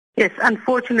Yes,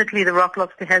 unfortunately, the rock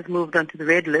lobster has moved onto the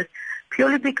red list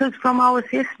purely because from our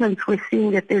assessments, we're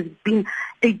seeing that there's been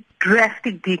a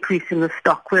drastic decrease in the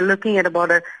stock. We're looking at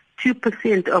about a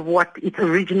 2% of what its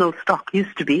original stock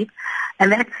used to be,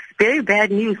 and that's very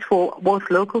bad news for both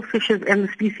local fishers and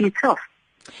the species itself.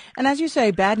 And as you say,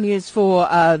 bad news for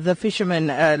the fishermen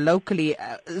locally.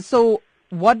 So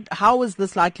how is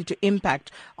this likely to impact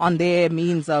on their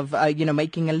means of,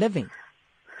 making a living?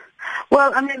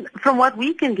 Well, I mean, from what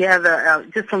we can gather,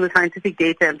 just from the scientific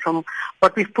data and from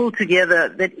what we've pulled together,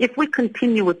 that if we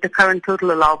continue with the current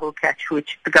total allowable catch,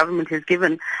 which the government has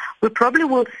given, we probably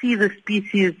will see the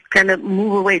species kind of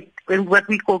move away and what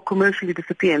we call commercially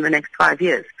disappear in the next 5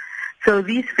 years. So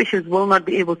these fishers will not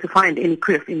be able to find any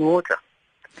kreef in the water.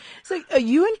 So are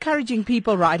you encouraging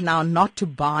people right now not to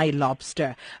buy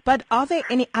lobster? But are there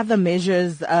any other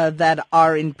measures that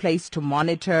are in place to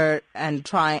monitor and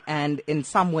try and in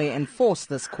some way enforce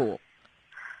this call?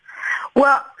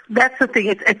 Well, that's the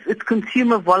thing. It's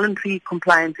consumer voluntary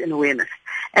compliance and awareness.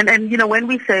 And when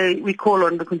we say we call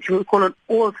on the consumer, we call on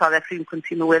all South African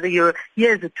consumer, whether you're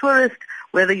here as a tourist,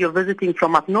 whether you're visiting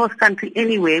from up north country,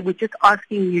 anywhere, we're just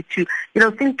asking you to,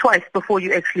 think twice before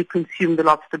you actually consume the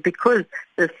lobster because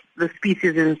the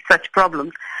species is in such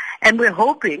problems. And we're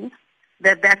hoping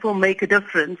that will make a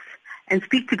difference and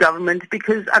speak to government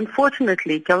because,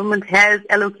 unfortunately, government has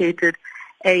allocated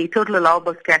a total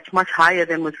allowable catch much higher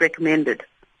than was recommended.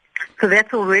 So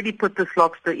that's already put this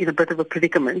lobster in a bit of a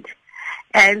predicament.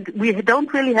 And we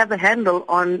don't really have a handle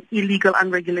on illegal,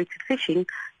 unregulated fishing,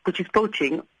 which is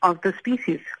poaching of the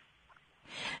species.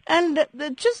 And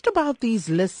just about these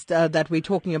lists that we're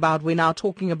talking about, we're now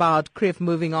talking about kreef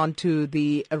moving on to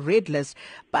the red list.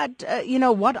 But,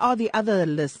 what are the other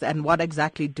lists and what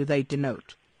exactly do they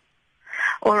denote?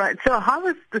 All right. So how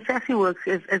the SASSI works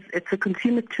is it's a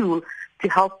consumer tool to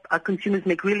help our consumers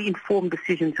make really informed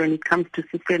decisions when it comes to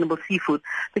sustainable seafood.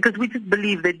 Because we just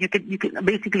believe that you can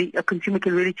basically a consumer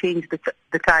can really change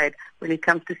the tide when it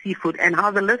comes to seafood. And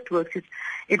how the list works is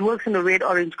it works in a red,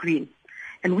 orange, green.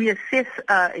 And we assess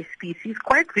a species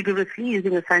quite rigorously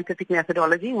using a scientific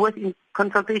methodology, in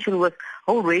consultation with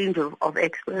a whole range of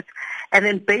experts. And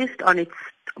then based on its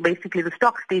basically the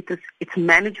stock status, its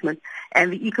management,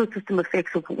 and the ecosystem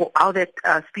effects of how that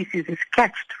species is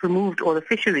catched, removed, or the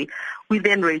fishery, we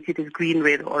then rate it as green,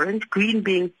 red, orange. Green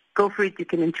being, go for it, you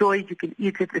can enjoy it, you can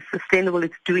eat it, it's sustainable,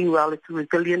 it's doing well, it's a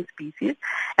resilient species.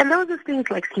 And those are things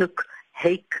like snook,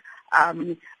 hake,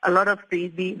 a lot of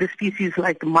the species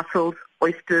like the mussels,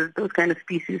 oysters, those kind of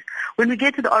species. When we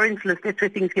get to the orange list, that's where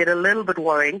things get a little bit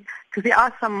worrying because there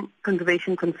are some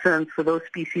conservation concerns for those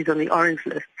species on the orange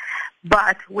list.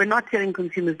 But we're not telling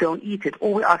consumers don't eat it.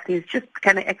 All we're asking is just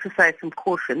kind of exercise some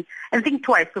caution and think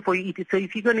twice before you eat it. So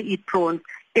if you're going to eat prawns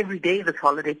every day this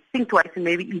holiday, think twice and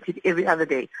maybe eat it every other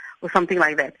day or something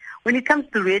like that. When it comes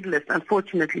to the red list,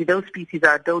 unfortunately, those species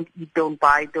are don't eat, don't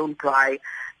buy, don't dry,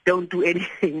 don't do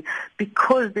anything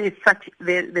because there's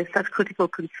such critical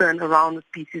concern around the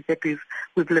species that we've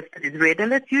listed as red.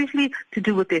 And that's usually to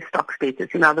do with their stock status.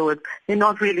 In other words, there are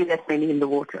not really that many in the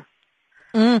water.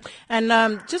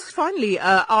 And just finally,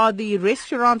 are there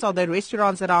restaurants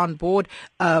that are on board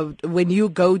when you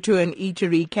go to an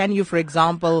eatery? Can you, for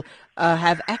example,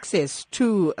 have access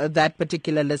to that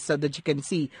particular list so that you can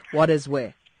see what is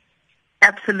where?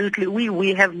 Absolutely.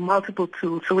 We have multiple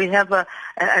tools. So we have a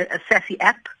SASSI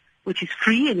app, which is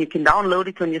free, and you can download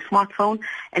it on your smartphone.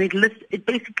 And it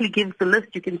basically gives the list.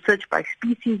 You can search by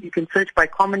species. You can search by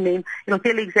common name. It'll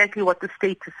tell you exactly what the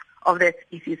status of that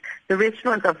species. The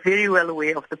restaurants are very well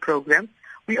aware of the program.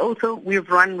 We've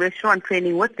run restaurant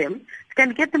training with them to kind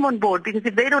of get them on board, because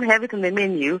if they don't have it on their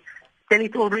menu, then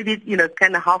it's already,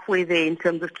 kind of halfway there in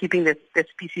terms of keeping that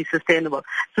species sustainable.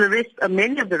 So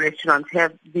many of the restaurants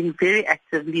have been very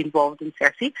actively involved in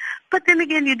SASSI, but then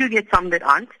again, you do get some that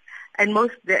aren't, and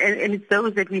it's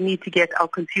those that we need to get our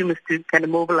consumers to kind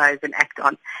of mobilize and act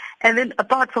on. And then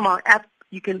apart from our app,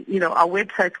 you can, our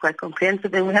website's quite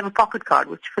comprehensive, and we have a pocket card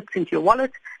which fits into your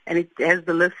wallet, and it has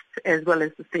the list as well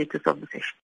as the status of the fish.